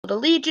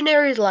called A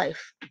Legionary's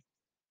Life.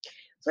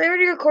 So I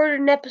already recorded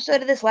an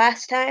episode of this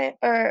last time,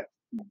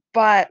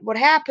 but what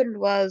happened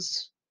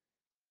was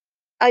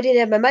I didn't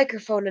have my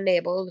microphone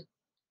enabled,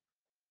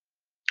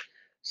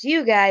 so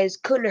you guys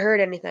couldn't have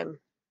heard anything.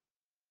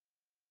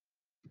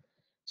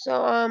 So,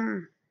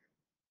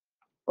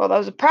 well, that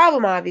was a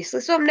problem,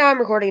 obviously, so now I'm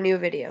recording a new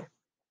video.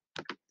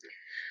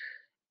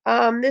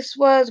 This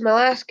was my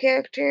last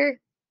character.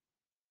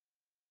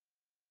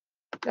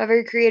 Not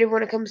very creative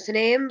when it comes to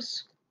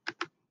names.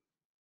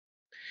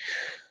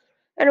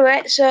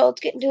 Anyway, so let's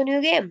get into a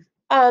new game.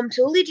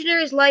 So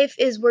Legionary's Life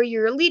is where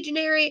you're a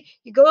legionary,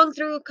 you're going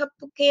through a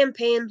couple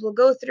campaigns. We'll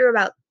go through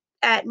about,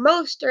 at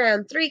most,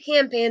 around 3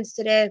 campaigns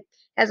today,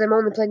 as I'm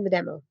only playing the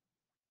demo.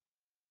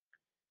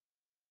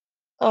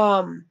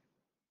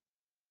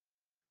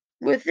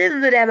 Within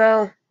the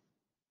demo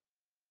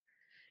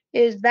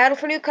is Battle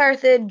for New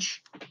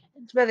Carthage,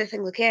 and some other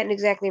things I can't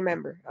exactly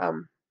remember. I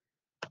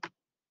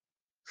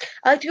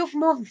like to go for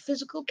more of a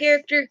physical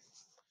character,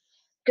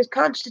 because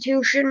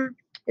Constitution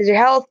is your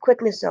health,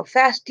 quickness, how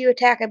fast you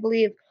attack, I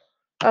believe.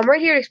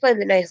 Right here it explains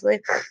it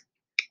nicely.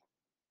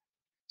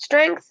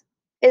 Strength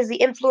is the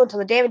influence on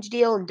the damage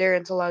deal.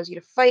 Endurance allows you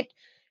to fight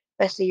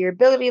best of your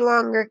ability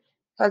longer.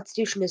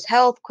 Constitution is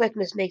health.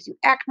 Quickness makes you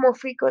act more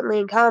frequently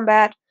in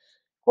combat.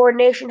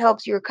 Coordination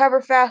helps you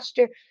recover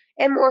faster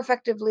and more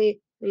effectively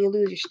when you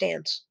lose your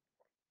stance.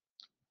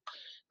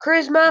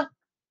 Charisma,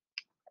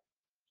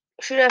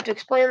 shouldn't have to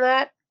explain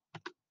that.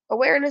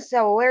 Awareness is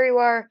how aware you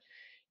are.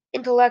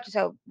 Intellect is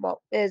how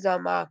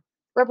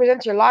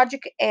represents your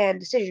logic and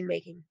decision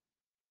making.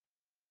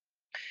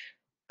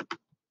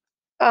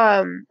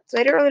 So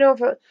I don't really know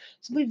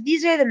so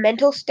these are the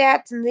mental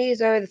stats and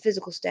these are the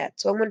physical stats.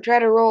 So I'm going to try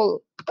to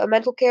roll a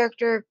mental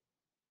character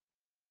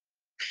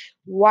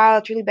while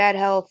it's really bad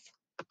health.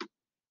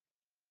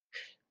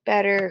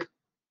 Better.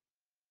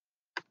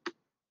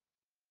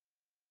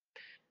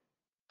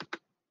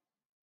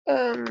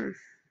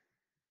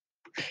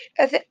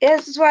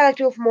 This is why I like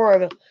to go for more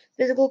of a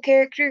physical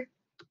character.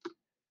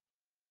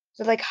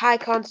 So like high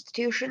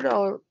constitution,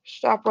 I'll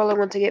stop rolling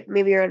once I get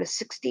maybe around a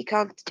 60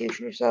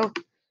 constitution or so.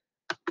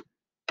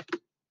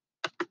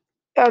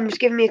 Just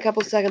giving me a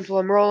couple seconds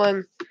while I'm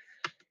rolling.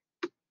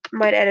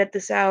 Might edit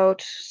this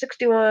out.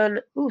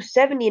 61,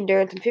 70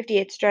 endurance and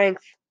 58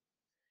 strength.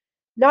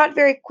 Not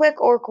very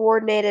quick or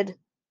coordinated.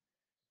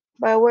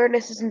 My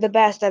awareness isn't the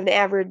best. I have an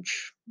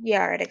average.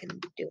 Yeah, alright, I can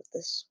deal with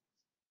this.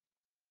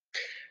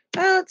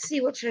 Let's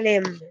see, what should I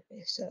name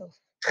myself?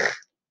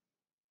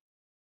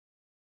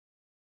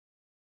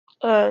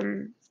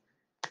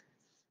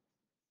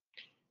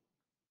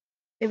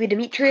 Maybe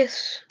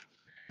Demetrius.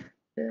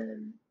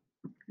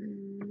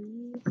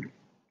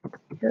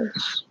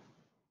 Yes.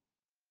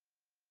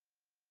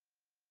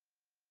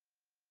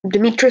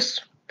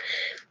 Demetrius.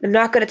 I'm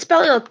not good at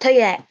spelling, I'll tell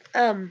you that.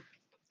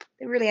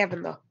 They really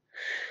haven't, though.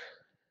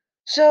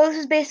 So this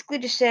is basically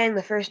just saying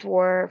the first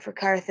war for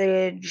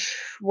Carthage,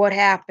 what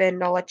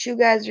happened. I'll let you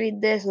guys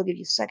read this. I'll give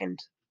you a second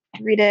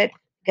to read it.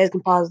 You guys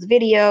can pause the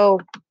video.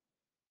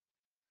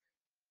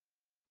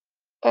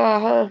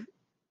 I've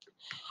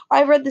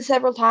read this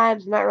several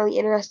times. I'm not really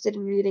interested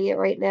in reading it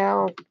right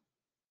now.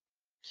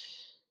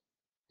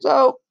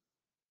 So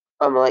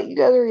I'm gonna let you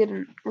guys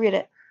read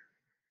it.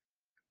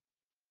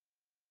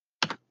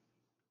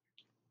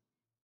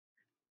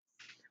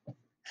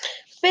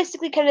 It's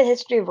basically kind of the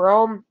history of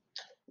Rome,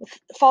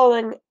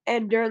 following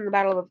and during the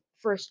Battle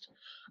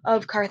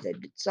of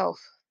Carthage itself.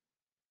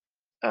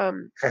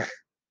 So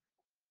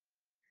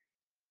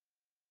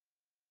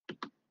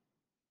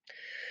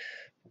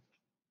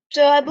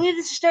I believe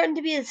this is starting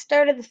to be the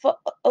start of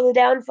the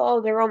downfall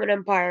of the Roman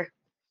Empire.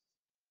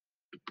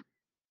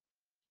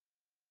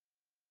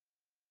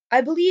 I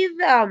believe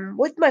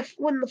with when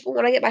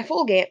I get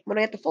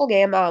the full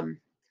game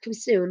too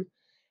soon,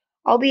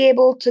 I'll be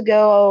able to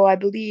go. I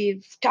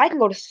believe I can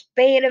go to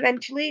Spain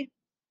eventually.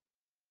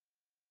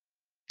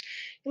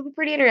 It'll be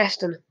pretty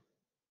interesting.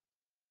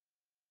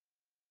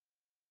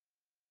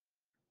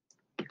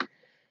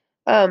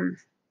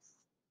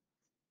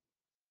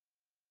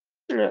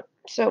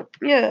 So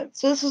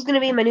this is gonna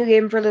be my new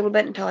game for a little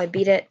bit until I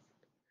beat it.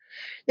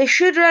 They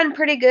should run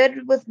pretty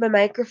good with my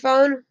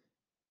microphone.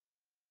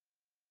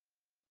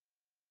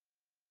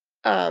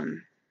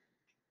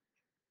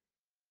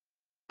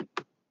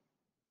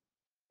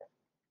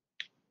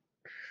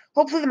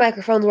 Hopefully the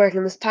microphone's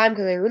working this time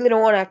because I really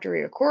don't want to have to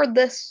re-record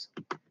this.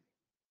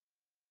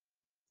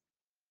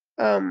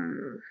 Let's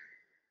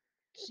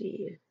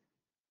see.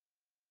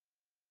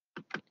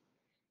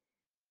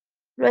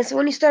 So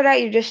when you start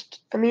out, you're just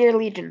a mere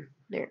legion.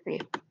 There's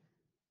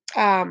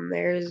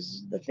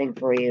the thing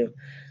for you.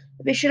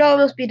 They should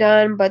almost be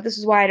done, but this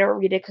is why I don't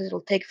read it because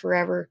it'll take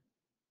forever.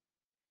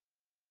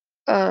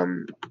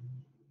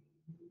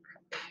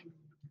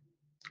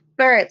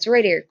 Alright, so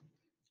right here.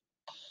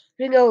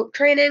 We can go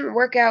training,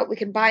 workout, we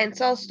can buy and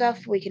sell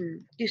stuff, we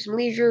can do some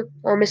leisure,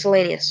 or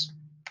miscellaneous.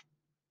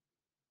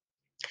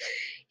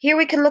 Here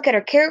we can look at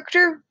our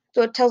character,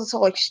 so it tells us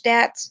all our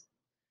stats,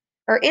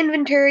 our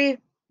inventory,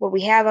 what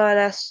we have on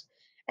us,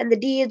 and the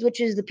deeds,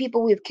 which is the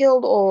people we've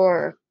killed,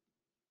 or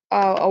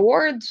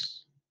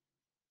awards,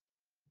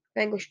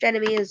 vanquished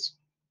enemies.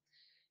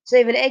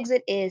 Save and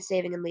exit is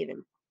saving and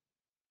leaving.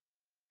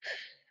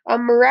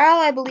 Morale,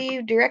 I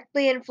believe,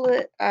 directly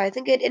I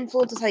think it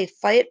influences how you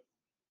fight.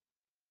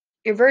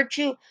 Your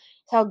virtue is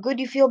how good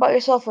you feel about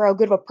yourself or how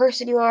good of a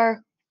person you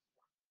are.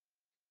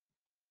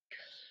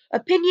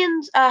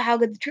 Opinions, how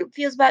good the troop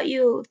feels about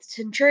you. If the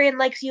centurion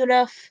likes you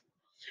enough,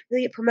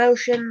 you get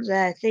promotions.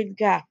 I think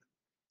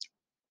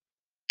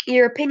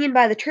your opinion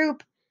by the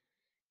troop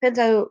depends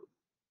how.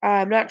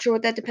 I'm not sure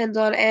what that depends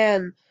on.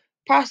 And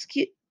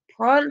prosecute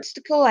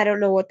Pronsticle, I don't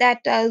know what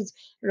that does.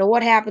 I don't know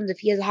what happens if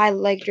he has a high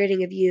like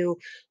rating of you,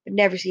 but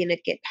never seen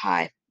it get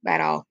high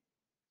at all.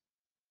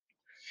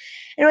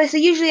 Anyway, so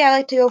usually I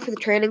like to go for the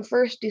training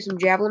first, do some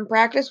javelin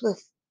practice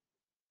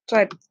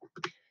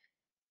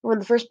when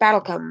the first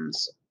battle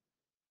comes.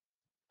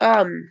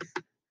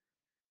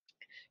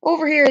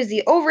 Over here is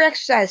the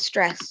overexercise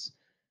stress,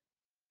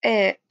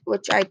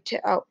 which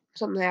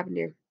something happened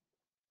here.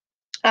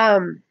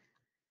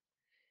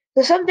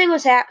 So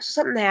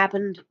something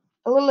happened.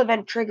 A little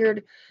event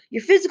triggered.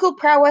 Your physical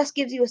prowess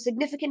gives you a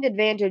significant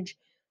advantage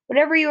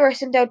whenever you are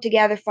sent out to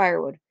gather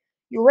firewood.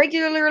 You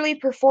regularly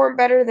perform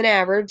better than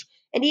average,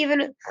 and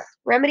even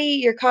remedy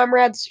your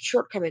comrades'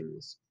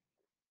 shortcomings.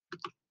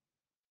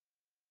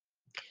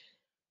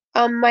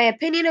 My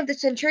opinion of the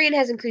centurion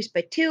has increased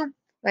by 2.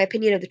 My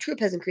opinion of the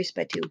troop has increased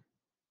by 2.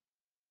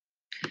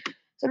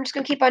 So I'm just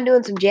gonna keep on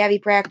doing some javy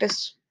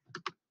practice.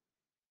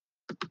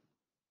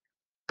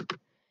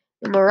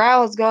 The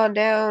morale has gone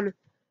down,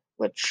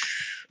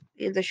 which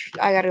means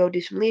I gotta go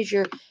do some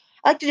leisure.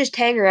 I like to just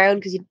hang around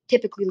because you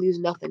typically lose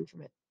nothing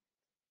from it.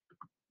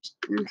 Just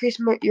increase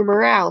your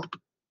morale.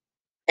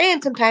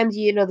 And sometimes,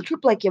 the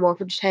troop like you more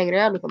for just hanging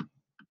around with them.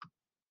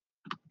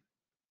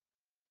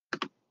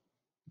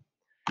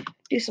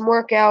 Do some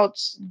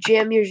workouts.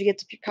 Gym usually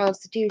gets up your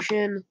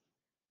constitution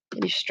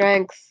and your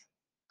strength.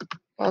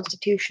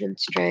 Constitution,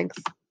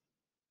 strength.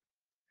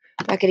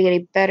 Not getting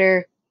any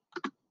better.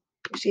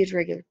 Receives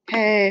regular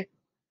pay.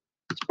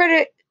 Spread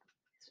it.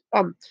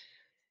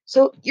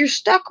 So you're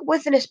stuck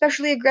with an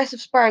especially aggressive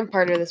sparring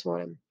partner this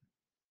morning.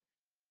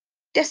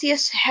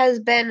 Decius has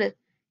been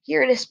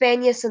here in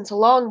Hispania since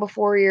long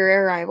before your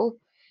arrival.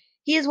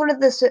 He is one of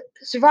the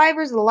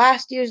survivors of the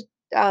last year's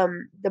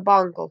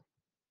debacle.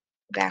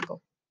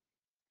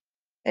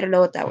 I don't know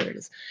what that word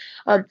is.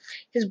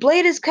 His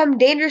blade has come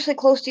dangerously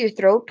close to your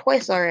throat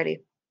twice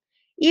already.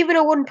 Even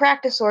a wooden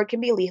practice sword can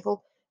be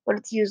lethal when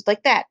it's used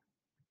like that.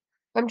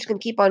 I'm just gonna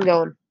keep on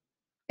going.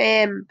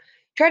 And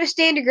try to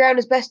stand your ground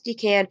as best you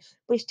can,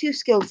 but he's too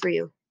skilled for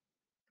you.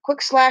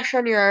 Quick slash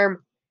on your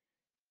arm,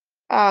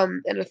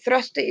 and a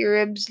thrust at your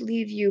ribs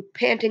leave you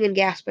panting and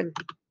gasping.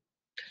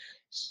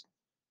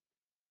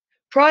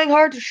 Trying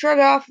hard to shrug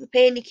off the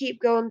pain, you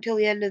keep going till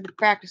the end of the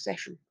practice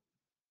session.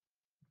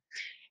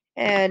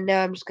 And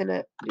now I'm just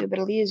gonna do a bit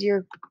of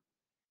easier.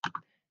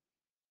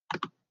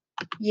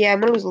 Yeah, I'm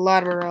gonna lose a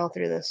lot of morale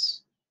through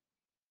this.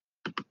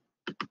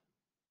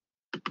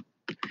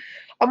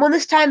 When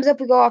this time's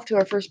up, we go off to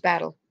our first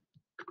battle.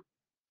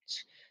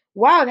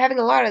 Wow, I'm having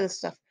a lot of this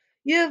stuff.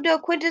 You have known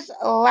Quintus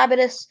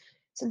Labitus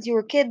since you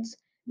were kids.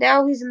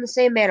 Now he's in the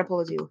same maniple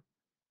as you.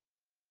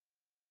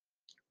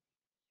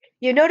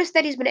 You notice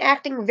that he's been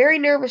acting very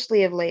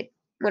nervously of late.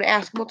 When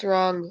asked what's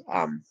wrong,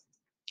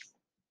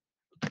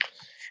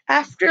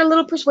 after a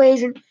little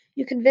persuasion,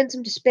 you convince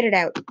him to spit it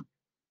out.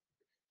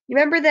 You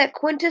remember that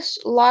Quintus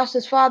lost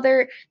his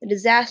father in the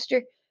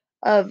disaster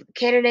of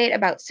Canaanite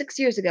about 6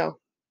 years ago.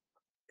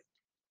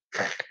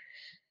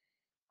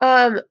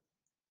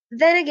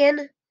 Then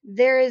again,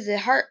 there's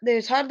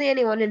hardly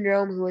anyone in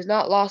Rome who has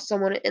not lost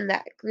someone in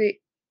that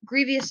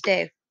grievous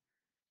day.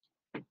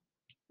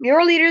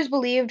 Your leaders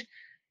believed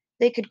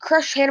they could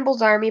crush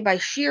Hannibal's army by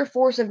sheer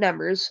force of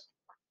numbers.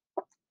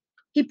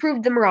 He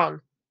proved them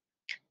wrong.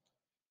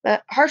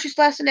 The harshest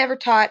lesson ever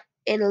taught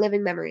in a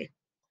living memory.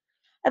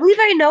 I believe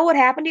I know what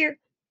happened here.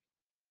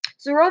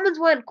 So the Romans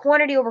went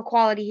quantity over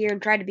quality here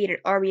and tried to beat an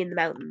army in the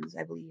mountains,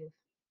 I believe.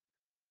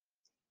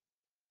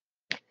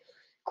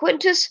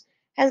 Quintus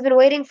has been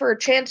waiting for a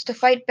chance to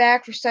fight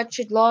back for such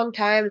a long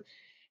time,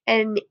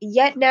 and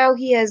yet now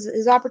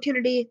his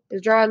opportunity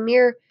is drawing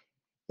near.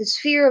 His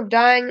fear of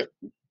dying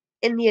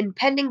in the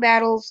impending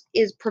battles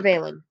is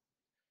prevailing.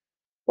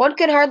 One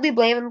can hardly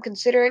blame him,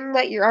 considering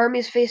that your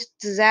armies faced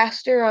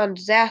disaster on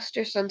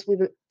disaster since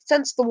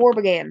the war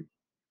began.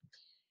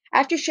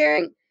 After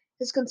sharing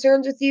his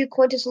concerns with you,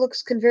 Quintus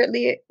looks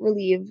overtly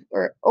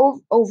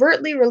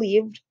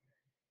relieved.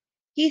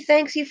 He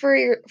thanks you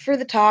for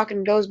the talk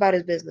and goes about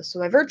his business. So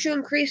my virtue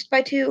increased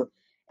by 2,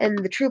 and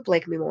the troop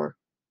like me more.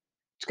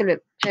 It's gonna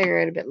hang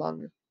around a bit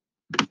longer.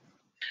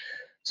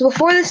 So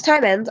before this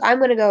time ends, I'm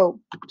gonna go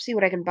see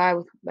what I can buy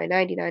with my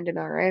 99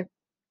 denarii.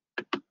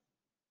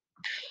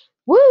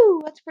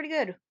 Woo! That's pretty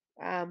good.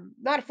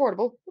 Not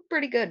affordable, but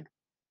pretty good.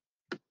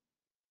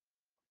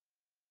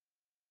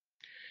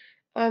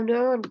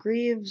 No on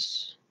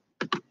Greaves.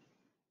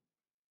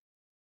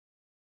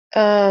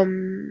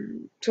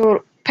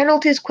 So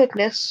penalty is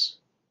quickness.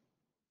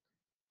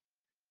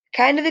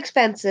 Kind of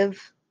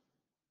expensive,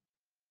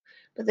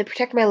 but they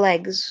protect my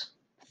legs.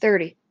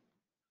 30.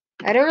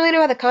 I don't really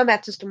know how the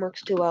combat system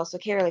works too well, so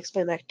I can't really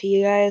explain that to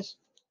you guys.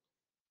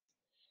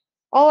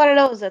 All I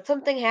know is that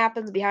something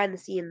happens behind the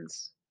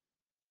scenes.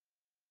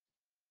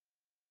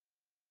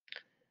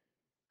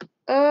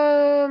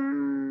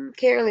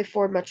 Can't really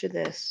afford much of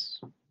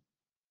this.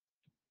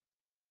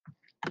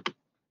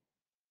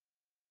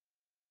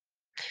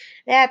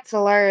 That's a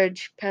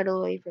large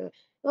penalty for.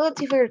 Well, let's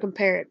see if I can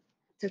compare it.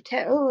 So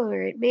 10. Oh,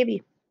 alright,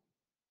 maybe.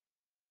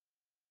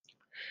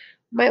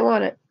 Might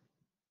want it.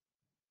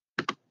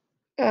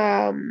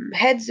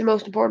 Head's the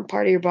most important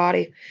part of your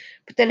body,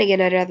 but then again,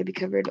 I'd rather be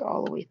covered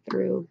all the way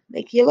through.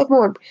 Make you look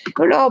more.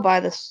 Oh no, I'll buy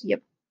this.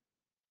 Yep.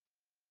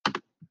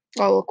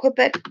 I'll equip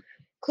it.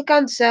 Click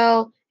on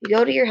sell. You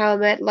go to your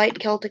helmet, light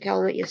Celtic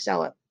helmet. You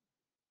sell it.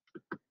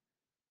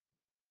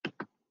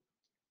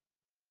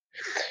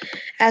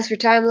 As for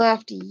time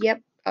left,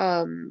 yep.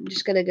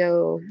 Just gonna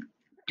go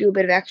do a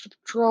bit of extra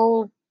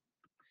patrol.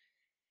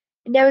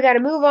 And now we gotta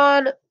move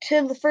on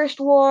to the first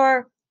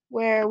war,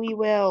 where we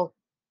will.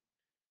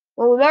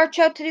 When we march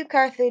out to New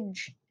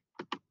Carthage,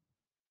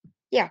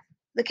 yeah,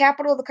 the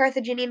capital of the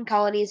Carthaginian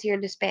colonies here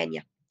in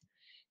Hispania.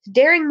 It's a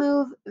daring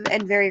move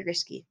and very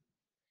risky.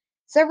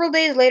 Several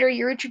days later,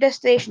 you reach your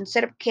destination,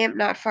 set up camp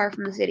not far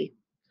from the city.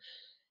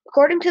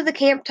 According to the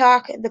camp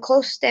talk, the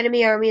closest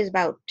enemy army is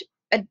about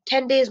a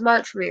 10 days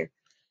march from here.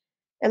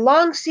 A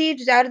long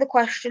siege is out of the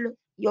question.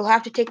 You'll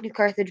have to take New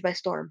Carthage by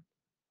storm.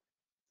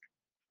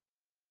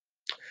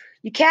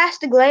 You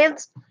cast a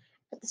glance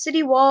at the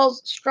city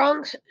walls,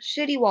 strong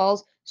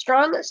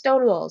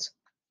stone walls.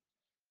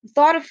 The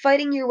thought of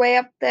fighting your way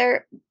up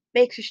there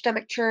makes your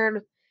stomach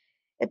churn.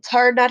 It's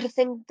hard not to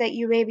think that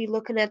you may be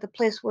looking at the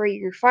place where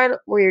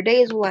your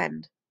days will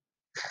end.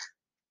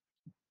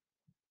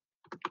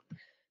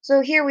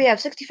 So here we have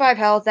 65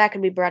 health. That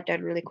can be brought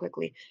down really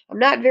quickly. I'm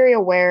not very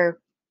aware.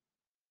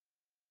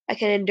 I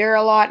can endure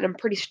a lot, and I'm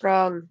pretty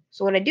strong.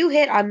 So when I do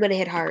hit, I'm going to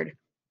hit hard.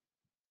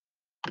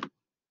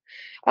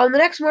 On the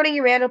next morning,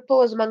 your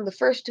maniple is among the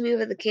first to move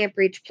at the camp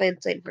reach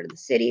plant site in front of the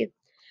city.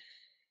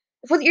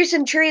 If what your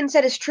centurion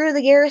said is true,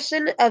 the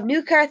garrison of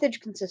New Carthage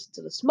consists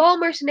of a small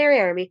mercenary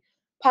army,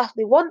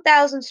 possibly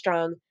 1,000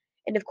 strong,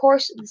 and of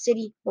course the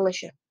city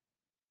militia.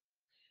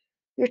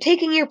 You're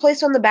taking your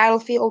place on the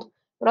battlefield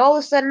when all of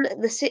a sudden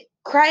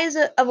cries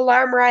of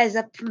alarm rise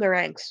up from the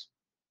ranks.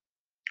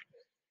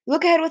 You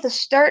look ahead with a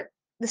start.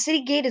 The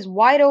city gate is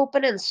wide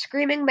open, and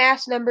screaming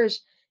mass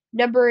numbers,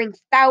 numbering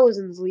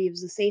thousands,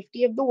 leaves the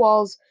safety of the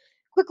walls,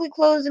 quickly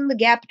closing the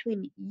gap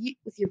between you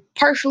with your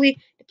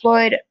partially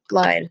deployed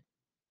line.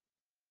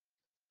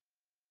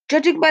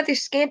 Judging by their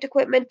scant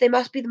equipment, they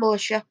must be the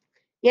militia.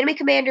 The enemy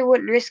commander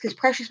wouldn't risk his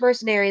precious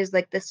mercenaries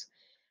like this.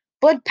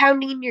 Blood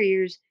pounding in your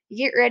ears,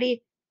 you get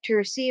ready to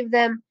receive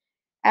them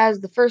as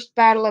the first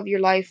battle of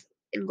your life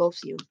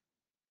engulfs you.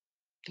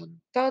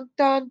 Dun, dun,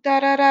 dun, da,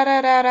 da, da,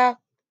 da, da, da.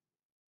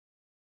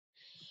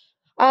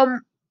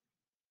 Um,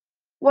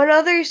 when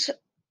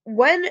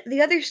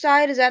the other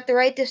side is at the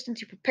right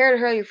distance, you prepare to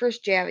hurl your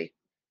first javelin.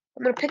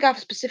 I'm gonna pick off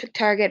a specific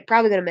target,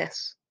 probably gonna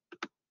miss.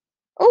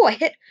 Oh, I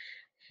hit.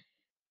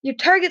 Your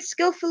target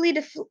skillfully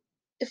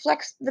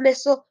deflects the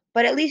missile,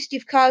 but at least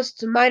you've caused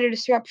some minor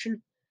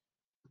disruption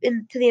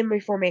into the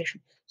enemy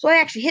formation. So I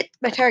actually hit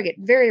my target.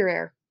 Very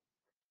rare.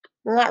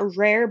 Well, not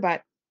rare,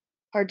 but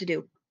hard to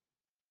do.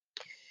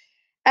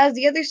 As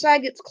the other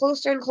side gets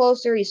closer and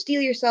closer, you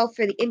steel yourself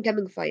for the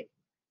incoming fight.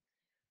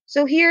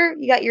 So here,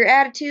 you got your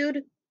attitude,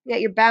 you got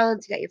your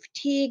balance, you got your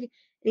fatigue,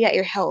 and you got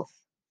your health.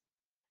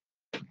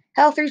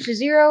 Health reaches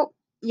 0,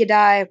 you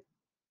die.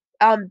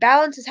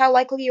 Balance is how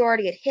likely you are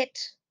to get hit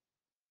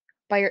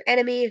by your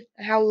enemy,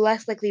 how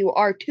less likely you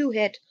are to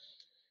hit.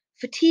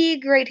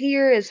 Fatigue right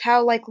here is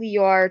how likely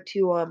you are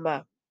to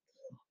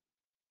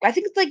I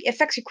think it's like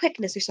affects your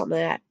quickness or something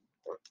like that.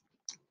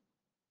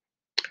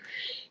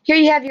 Here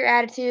you have your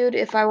attitude.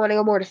 If I want to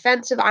go more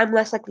defensive, I'm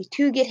less likely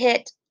to get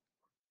hit,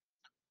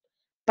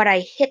 but I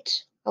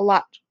hit a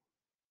lot.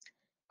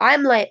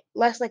 I'm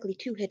less likely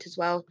to hit as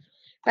well.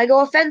 If I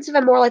go offensive,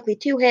 I'm more likely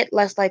to hit,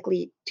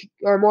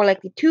 more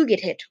likely to get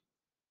hit.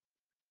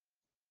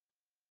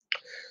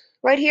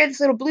 Right here, this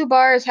little blue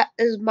bar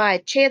is my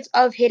chance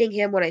of hitting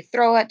him when I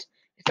throw it.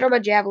 I throw my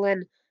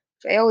javelin,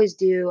 which I always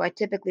do. I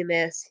typically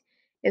miss.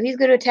 If he's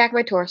going to attack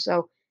my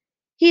torso,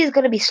 he is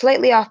going to be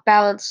slightly off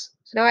balance,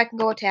 so now I can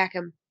go attack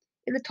him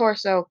in the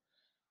torso.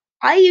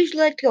 I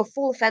usually like to go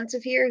full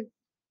offensive here,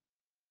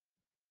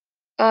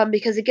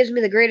 because it gives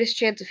me the greatest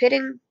chance of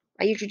hitting.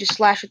 I usually just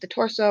slash at the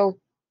torso,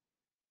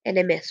 and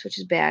I miss, which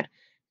is bad.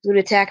 He's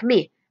going to attack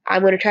me.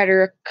 I'm going to try to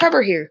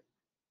recover here.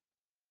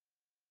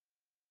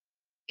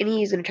 And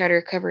he's going to try to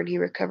recover, and he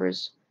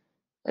recovers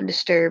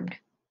undisturbed.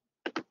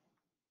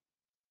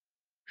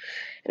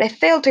 And I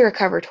failed to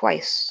recover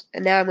twice,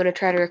 and now I'm going to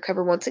try to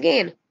recover once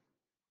again.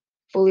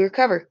 Fully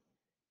recover.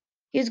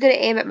 He's going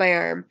to aim at my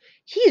arm.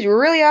 He's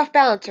really off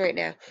balance right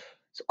now.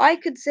 So I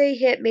could say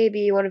hit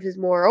maybe one of his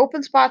more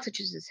open spots, such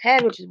as his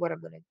head, which is what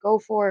I'm going to go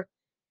for.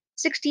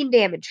 16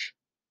 damage.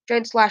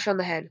 Giant slash on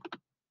the head.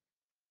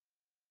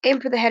 Aim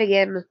for the head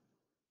again.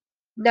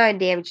 9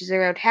 damage. He's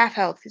around half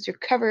health. He's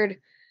recovered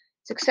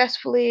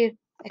successfully.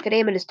 I could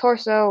aim at his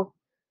torso.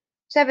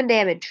 7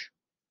 damage.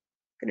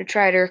 Gonna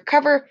try to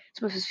recover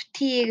some of his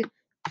fatigue.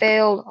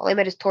 Failed. I'll aim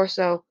at his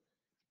torso.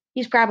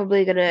 He's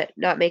probably gonna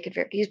not make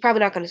it. He's probably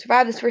not gonna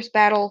survive this first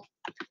battle.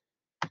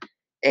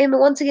 Aim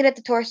once again at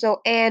the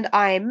torso, and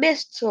I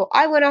missed, so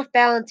I went off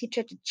balance. He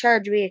tried to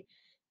charge me.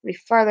 Me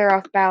farther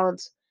off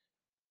balance.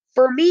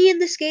 For me in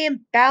this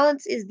game,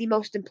 balance is the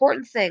most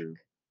important thing.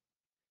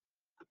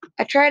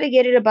 I try to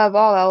get it above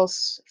all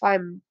else. If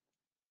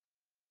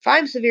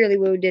I'm severely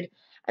wounded,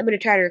 I'm gonna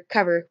try to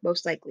recover,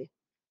 most likely.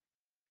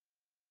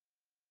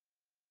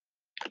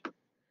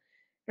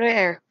 Right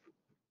there.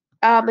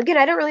 Again,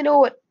 I don't really know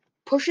what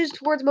pushes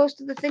towards most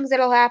of the things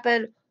that'll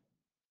happen,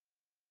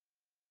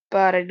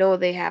 but I know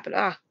they happen.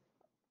 A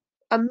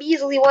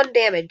measly 1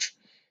 damage.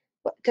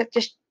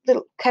 Just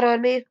little cut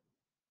on me.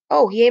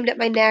 Oh, he aimed at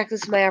my neck.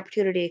 This is my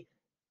opportunity.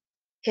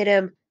 Hit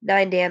him.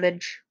 9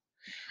 damage.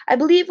 I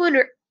believe when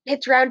it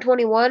hits round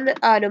 21,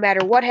 no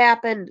matter what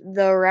happened,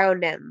 the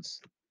round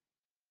ends.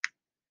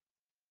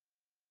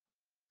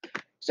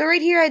 So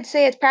right here, I'd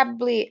say it's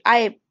probably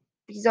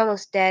he's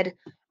almost dead.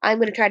 I'm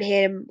gonna try to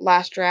hit him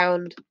last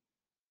round.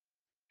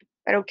 If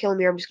I don't kill him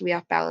here, I'm just gonna be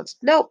off balance.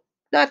 Nope,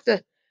 not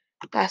the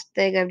last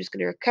thing. I'm just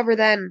gonna recover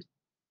then.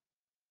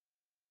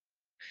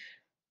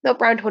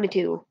 Nope, round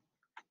 22.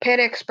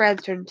 Panic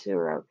spreads turn to a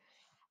round.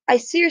 I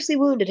seriously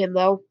wounded him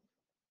though.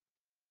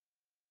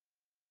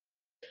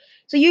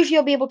 So usually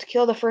I'll be able to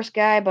kill the first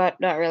guy, but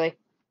not really.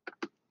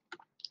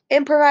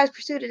 Improvised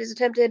pursuit is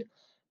attempted,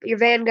 but your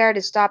vanguard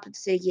is stopped at the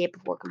city gate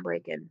before it can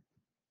break in.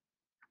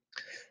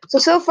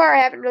 So far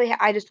I haven't really.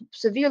 I just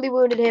severely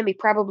wounded him. He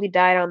probably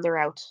died on the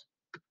route.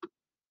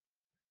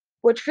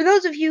 Which, for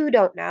those of you who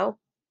don't know,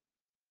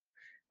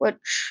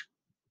 which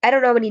I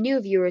don't know many new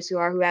viewers who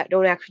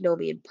don't actually know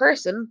me in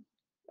person,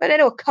 but I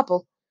know a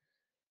couple.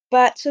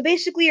 But so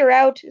basically, a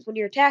rout is when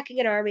you're attacking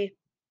an army,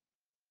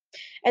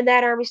 and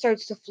that army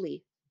starts to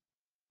flee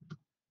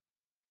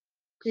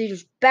because you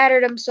just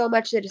battered them so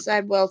much they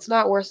decide, well, it's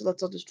not worth it.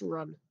 Let's all just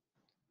run.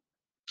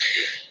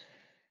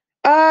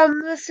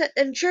 The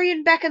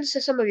Centurion beckons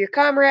to some of your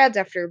comrades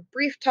after a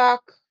brief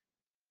talk.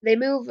 They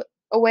move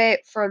away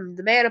from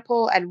the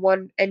maniple,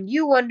 and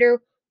you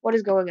wonder what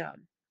is going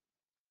on.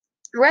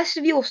 The rest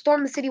of you will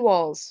storm the city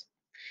walls.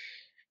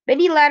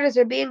 Many ladders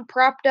are being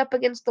propped up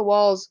against the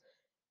walls,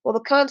 while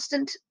the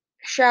constant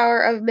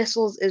shower of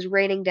missiles is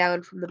raining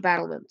down from the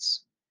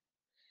battlements.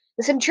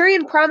 The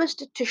Centurion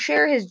promised to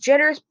share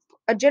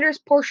a generous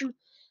portion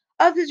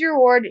of his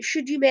reward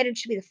should you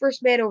manage to be the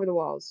first man over the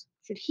walls.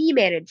 Should he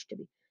manage to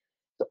be.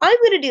 So I'm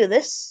going to do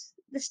this.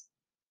 This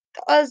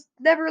has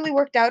never really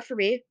worked out for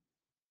me.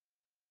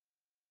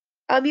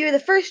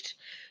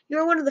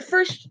 You're one of the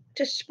first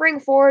to spring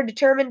forward,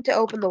 determined to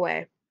open the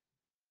way.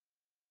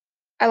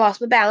 I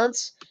lost my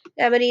balance.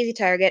 I'm an easy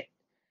target.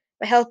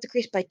 My health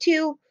decreased by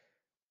 2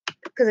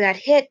 because I got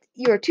hit.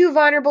 You are too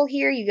vulnerable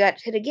here. You got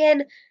hit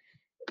again.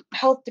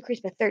 Health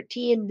decreased by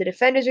 13. The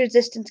defender's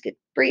resistance gets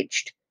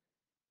breached.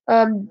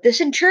 The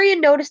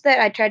Centurion noticed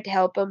that I tried to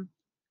help him.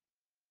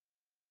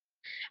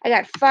 I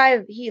got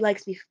 5. He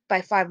likes me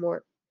by 5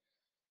 more.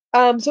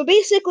 So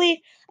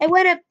basically, I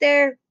went up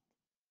there.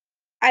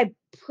 I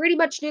pretty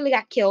much nearly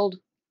got killed.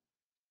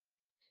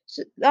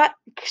 So, not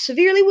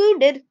severely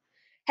wounded.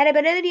 Had I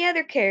been any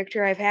other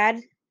character I've had,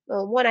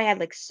 well, one I had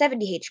like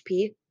 70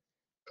 HP.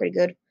 Pretty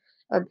good.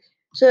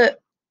 So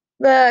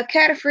the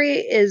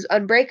Catafree is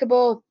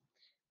unbreakable.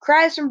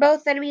 Cries from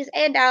both enemies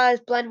and allies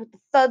blend with the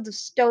thuds of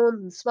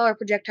stones and smaller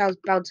projectiles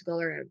bouncing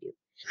all around you.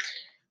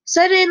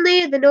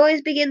 Suddenly, the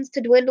noise begins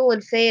to dwindle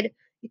and fade.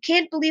 You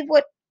can't believe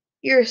what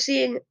you're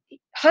seeing.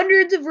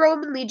 Hundreds of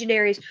Roman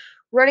legionaries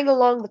running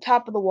along the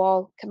top of the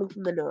wall, coming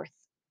from the north.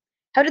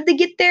 How did they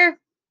get there?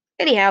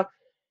 Anyhow,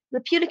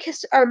 the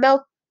Punicis are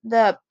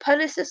the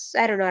Punicis.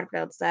 I don't know how to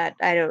pronounce that.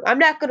 I'm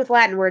not good with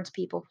Latin words,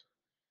 people.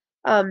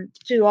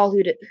 To all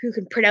who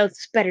can pronounce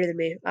this better than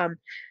me.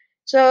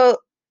 So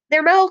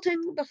they're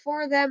melting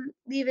before them,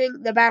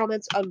 leaving the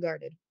battlements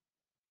unguarded.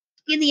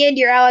 In the end,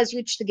 your allies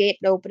reach the gate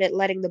and open it,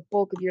 letting the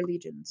bulk of your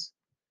legions.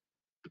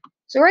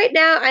 So right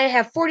now, I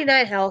have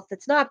 49 health.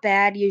 That's not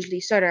bad. Usually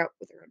start out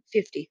with around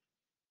 50.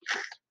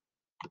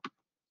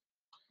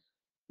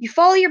 You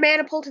follow your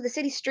maniple to the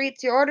city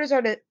streets. Your orders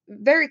are to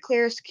very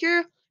clear,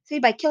 secure the city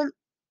by killing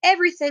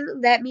everything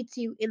that meets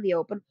you in the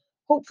open.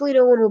 Hopefully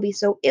no one will be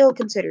so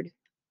ill-considered.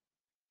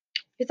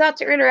 Your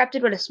thoughts are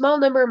interrupted when a small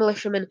number of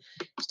militiamen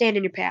stand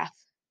in your path.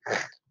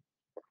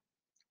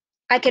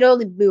 I can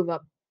only move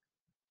up.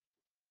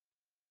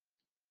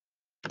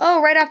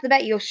 Oh, right off the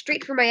bat, you go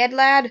straight for my head,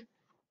 lad.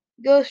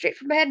 Go straight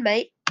for my head,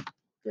 mate.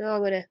 No,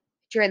 I'm gonna hit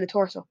you right in the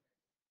torso.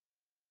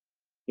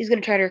 He's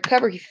gonna try to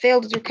recover. He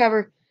failed to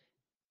recover.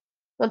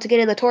 Once again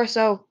in the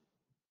torso.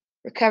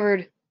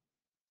 Recovered.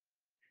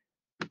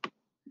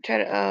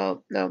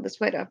 Oh, no, this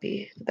might not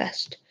be the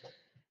best.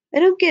 I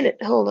don't get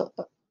it. Hold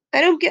up.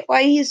 I don't get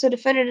why he's so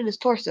defended in his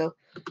torso.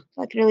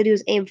 All I can really do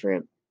is aim for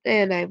him.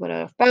 And I went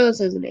off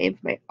balance. I was gonna aim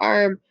for my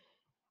arm.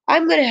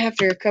 I'm gonna have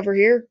to recover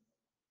here.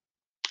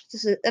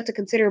 That's a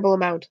considerable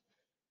amount.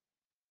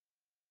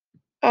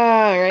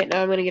 Alright,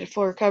 now I'm gonna get a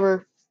floor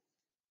cover.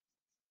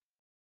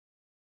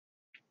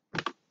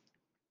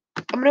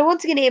 I'm gonna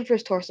once again aim for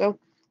his torso.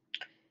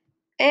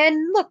 And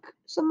look,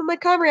 some of my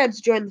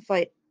comrades joined the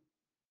fight.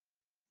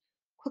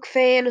 Quick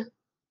fan,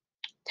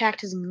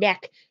 attacked his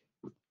neck.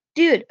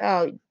 Dude,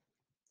 oh,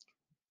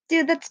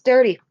 dude, that's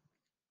dirty.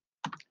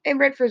 Aim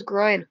right for his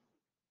groin.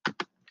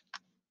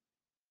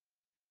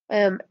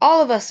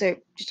 All of us are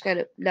just kind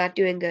of not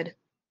doing good.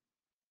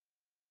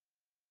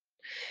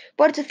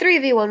 But it's a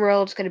 3v1, we're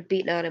all just kind of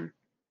beating on him.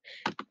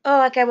 Oh,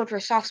 that guy went for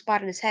a soft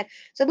spot in his head.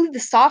 So I believe the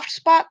soft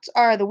spots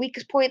are the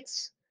weakest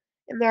points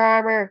in their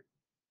armor.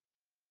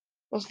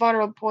 Most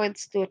vulnerable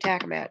points to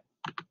attack him at.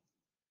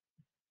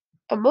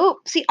 A move.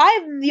 See,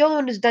 I'm the only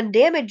one who's done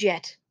damage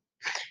yet.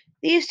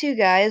 These two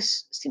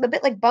guys seem a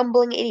bit like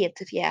bumbling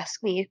idiots, if you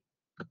ask me.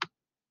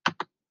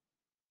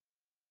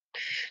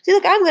 See,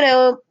 look, I'm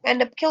gonna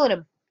end up killing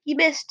him. He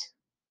missed.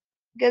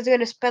 You guys are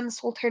gonna spend this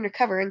whole turn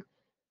recovering.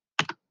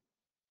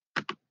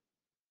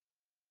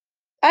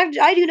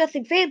 I do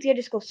nothing fancy. I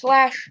just go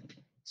slash,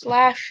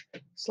 slash,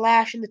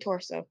 slash in the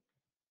torso.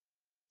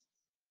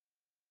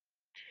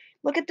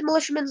 Look at the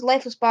militiaman's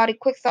lifeless body,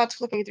 quick thoughts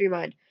flickering through your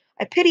mind.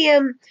 I pity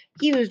him.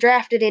 He was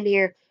drafted in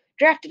here,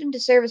 drafted into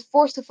service,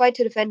 forced to fight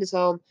to defend his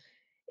home.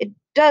 It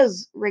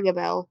does ring a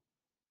bell.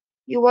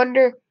 You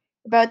wonder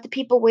about the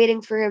people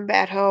waiting for him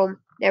at home,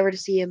 never to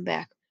see him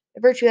back.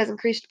 The virtue has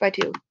increased by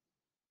 2.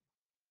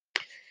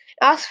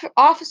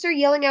 Officer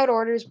yelling out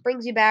orders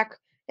brings you back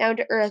down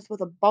to earth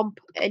with a bump,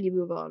 and you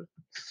move on.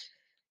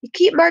 You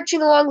keep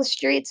marching along the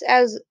streets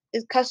as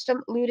is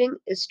custom. Looting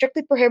is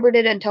strictly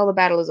prohibited until the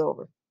battle is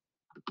over.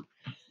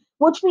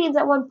 Which means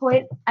at one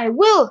point, I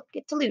will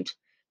get to loot.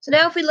 So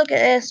now if we look at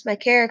this, my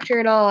character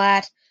and all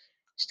that,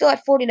 still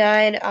at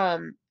 49.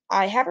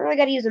 I haven't really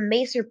got to use a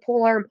mace or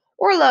polearm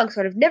or a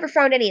longsword. I've never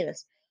found any of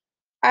this.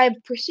 I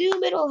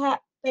presume it'll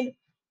happen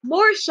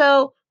more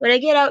so when I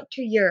get out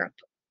to Europe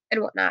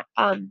and whatnot.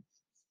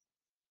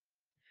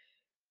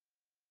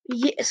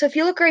 Yeah, so if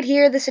you look right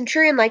here, the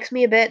Centurion likes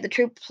me a bit. The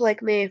troops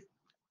like me. I'm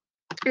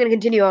going to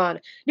continue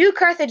on. New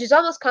Carthage is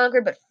almost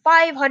conquered, but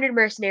 500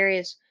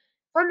 mercenaries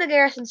from the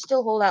garrison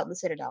still hold out in the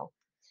citadel.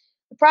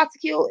 The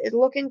proconsul is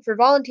looking for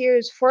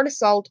volunteers for an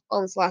assault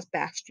on this last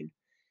bastion.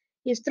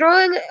 He is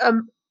throwing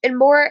in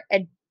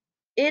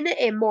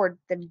a more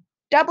than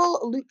double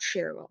loot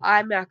share. Well,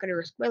 I'm not going to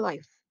risk my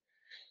life.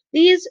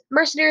 These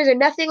mercenaries are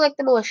nothing like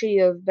the militia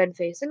you have been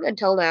facing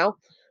until now.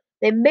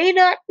 They may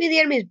not be the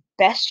enemy's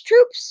best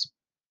troops,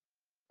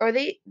 or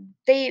they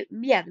may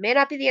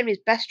not be the enemy's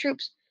best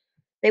troops.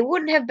 They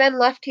wouldn't have been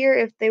left here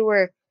if they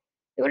were.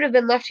 They wouldn't have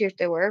been left here if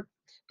they were.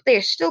 But they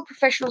are still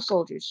professional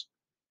soldiers.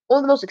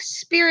 Only the most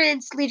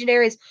experienced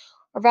legionaries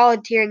are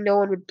volunteering. No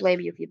one would blame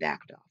you if you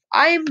backed off.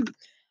 I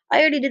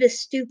already did a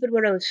stupid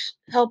when I was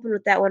helping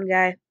with that one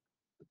guy.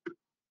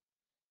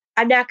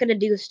 I'm not gonna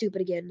do a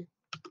stupid again.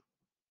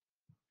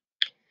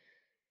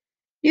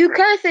 New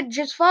Carthage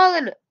has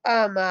fallen.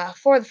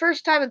 For the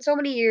first time in so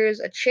many years,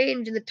 a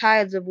change in the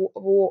tides of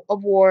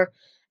war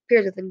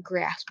appears within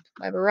grasp.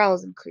 My morale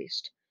has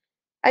increased.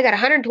 I got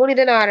 120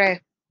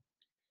 denarii.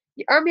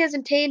 The army has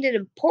attained an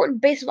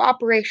important base of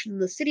operation.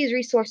 The city's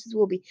resources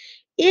will be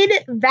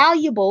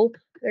invaluable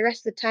for the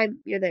rest of the time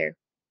you're there.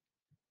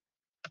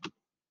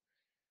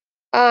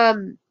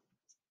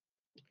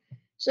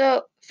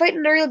 So fight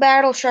in a real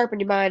battle, sharpen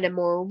your mind and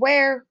more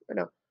aware. Or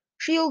no,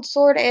 shield,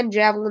 sword, and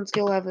javelin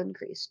skill have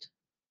increased.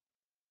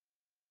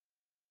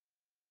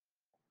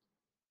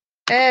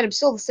 And I'm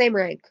still the same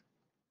rank.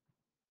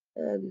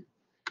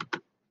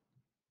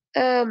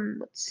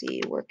 Let's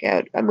see,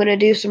 workout. I'm gonna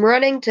do some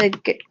running to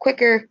get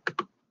quicker.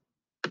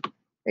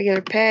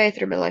 Regular pay,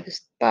 through my life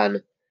is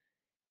fun.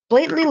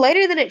 Blatantly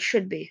lighter than it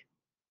should be.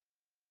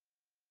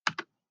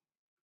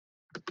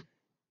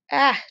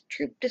 Ah,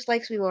 troop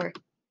dislikes me more.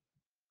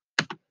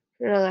 I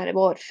don't know that.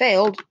 Well, it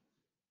failed.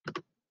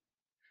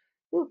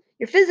 Ooh,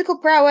 your physical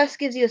prowess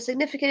gives you a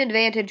significant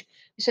advantage.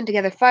 You send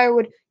together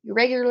firewood. You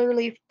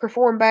regularly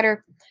perform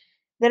better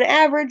than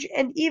average,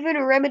 and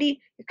even remedy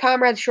your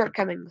comrades'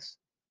 shortcomings.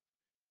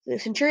 The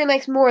Centurion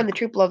likes more, and the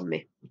troop loves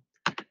me.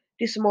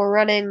 Do some more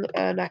running.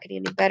 Not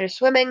getting any better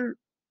swimming.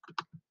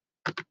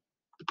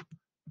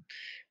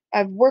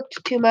 I've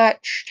worked too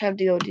much. Time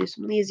to go do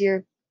some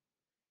leisure.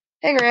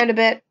 Hang around a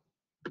bit.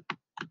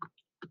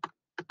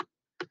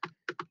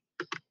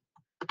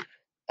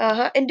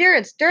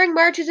 Endurance. During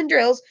marches and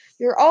drills,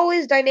 you're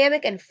always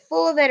dynamic and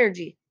full of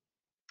energy.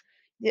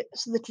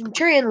 So the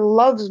Centurion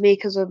loves me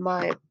because of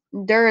my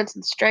endurance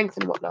and strength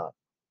and whatnot.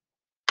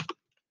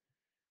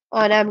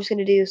 Now I'm just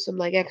gonna do some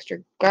like extra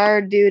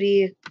guard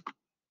duty.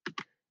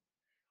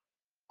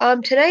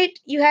 Tonight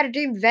you had a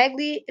dream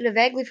in a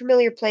vaguely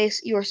familiar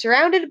place. You are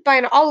surrounded by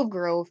an olive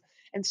grove,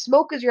 and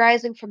smoke is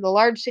rising from the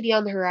large city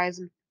on the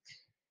horizon.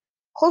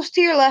 Close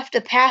to your left,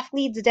 a path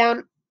leads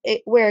down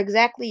it, where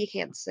exactly you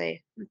can't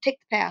say. Take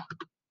the path.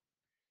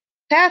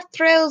 Path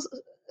trails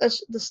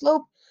the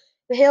slope,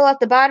 the hill at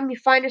the bottom. You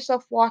find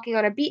yourself walking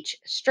on a beach.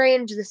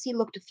 Strange, the sea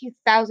looked a few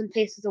thousand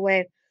paces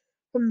away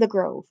from the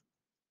grove.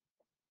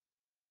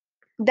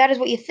 That is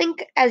what you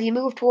think as you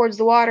move towards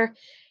the water.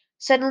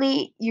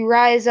 Suddenly, you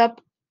rise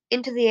up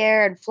into the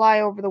air and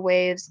fly over the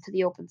waves to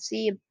the open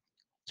sea,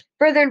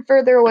 further and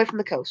further away from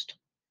the coast.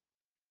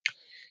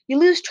 You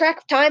lose track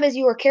of time as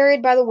you are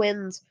carried by the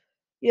winds.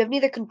 You have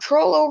neither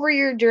control over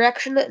your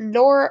direction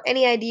nor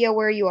any idea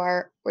where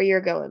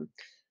you're going.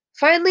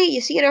 Finally,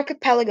 you see an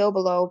archipelago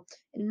below,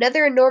 and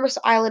another enormous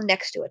island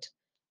next to it.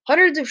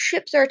 Hundreds of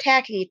ships are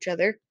attacking each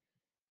other.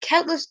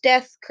 Countless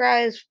death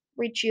cries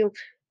reach you,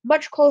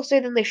 much closer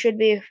than they should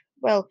be.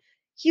 Well,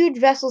 huge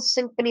vessels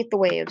sink beneath the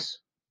waves.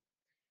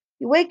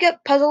 You wake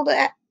up puzzled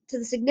to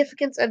the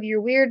significance of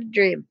your weird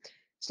dream.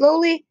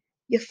 Slowly,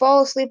 you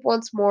fall asleep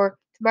once more.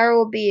 Tomorrow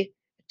will be a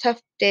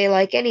tough day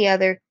like any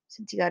other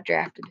since you got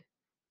drafted.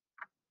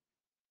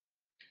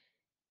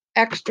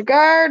 Extra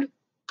guard,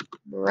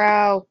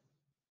 morale,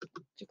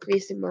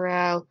 decreasing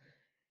morale.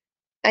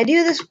 I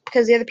do this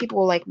because the other people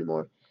will like me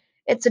more.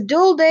 It's a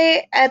dull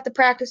day at the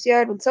practice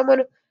yard when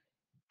someone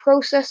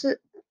proposes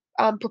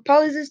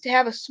to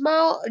have a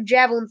small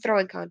javelin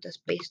throwing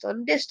contest based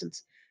on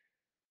distance.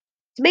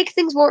 To make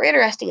things more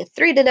interesting, a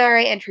 3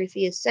 denarii entry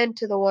fee is sent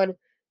to the one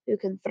who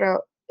can throw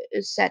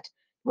is set.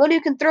 The one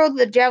who can throw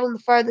the javelin the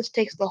farthest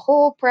takes the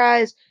whole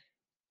prize.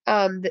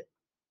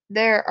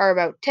 There are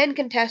about 10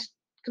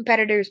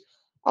 competitors,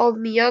 all of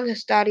them young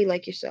hastati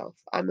like yourself.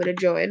 I'm gonna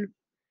join.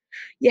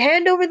 You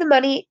hand over the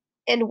money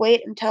and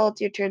wait until it's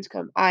your turns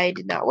come. I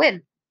did not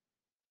win.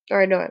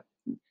 Or no,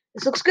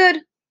 this looks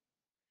good.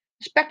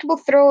 Respectable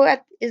throw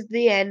is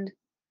the end.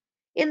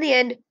 In the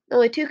end,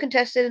 only 2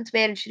 contestants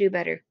managed to do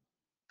better.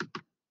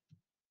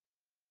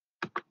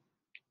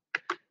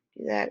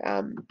 Do that.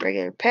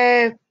 Regular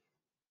pay.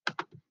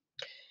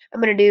 I'm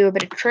gonna do a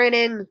bit of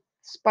training,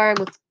 sparring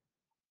with.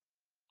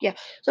 Yeah,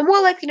 so I'm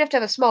more likely enough to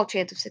have a small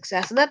chance of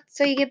success, and that's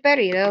how you get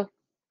better, you know.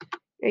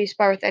 Or you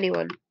spar with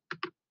anyone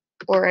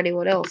or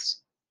anyone else.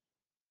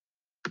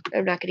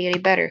 I'm not getting any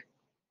better.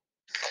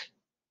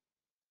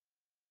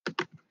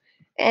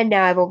 And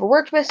now I've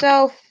overworked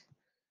myself.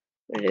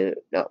 I'm gonna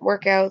do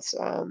workouts.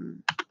 A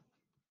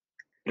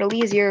little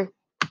easier.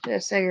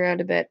 Just hang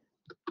around a bit.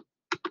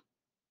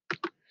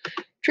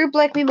 Troop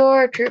like me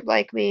more. Troop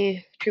like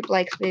me. Troop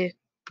likes me.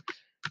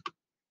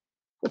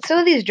 With some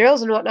of these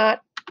drills and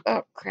whatnot.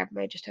 Oh crap! I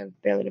might just have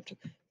barely enough time.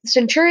 The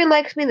Centurion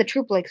likes me. And the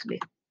troop likes me.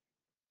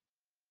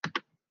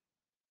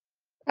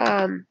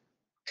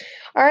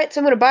 Alright,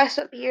 so I'm gonna buy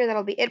something here.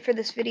 That'll be it for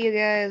this video,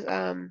 guys.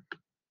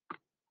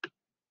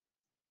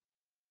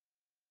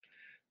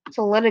 It's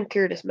a Lennon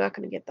Curtis. I'm not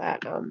gonna get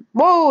that.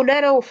 Whoa,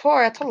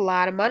 904. That's a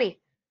lot of money.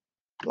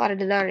 A lot of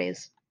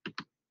denaries.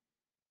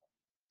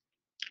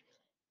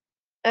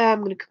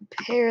 I'm gonna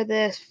compare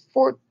this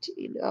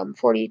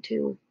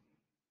 42.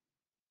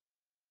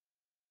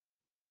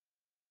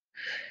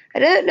 I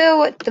don't know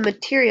what the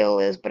material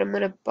is, but I'm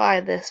gonna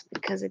buy this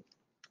because I'm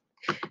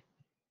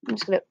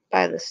just gonna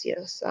buy this.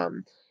 Yes.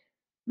 I'm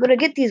gonna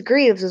get these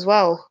greaves as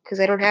well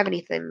because I don't have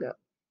anything.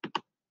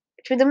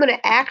 Which means I'm gonna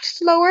act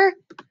slower,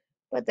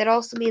 but that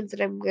also means that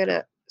I'm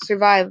gonna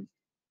survive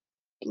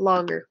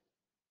longer.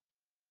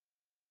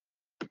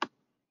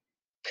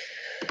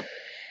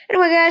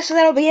 Anyway, guys, so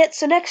that'll be it.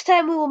 So next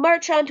time we will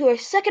march on to our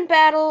second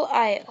battle.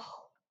 I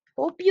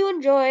hope you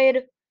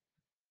enjoyed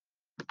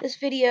this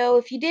video.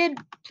 If you did,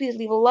 please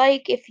leave a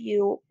like. If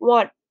you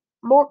want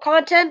more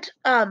content,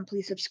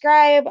 please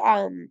subscribe.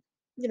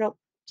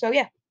 So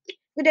yeah,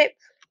 good day.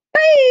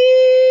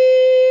 Bye!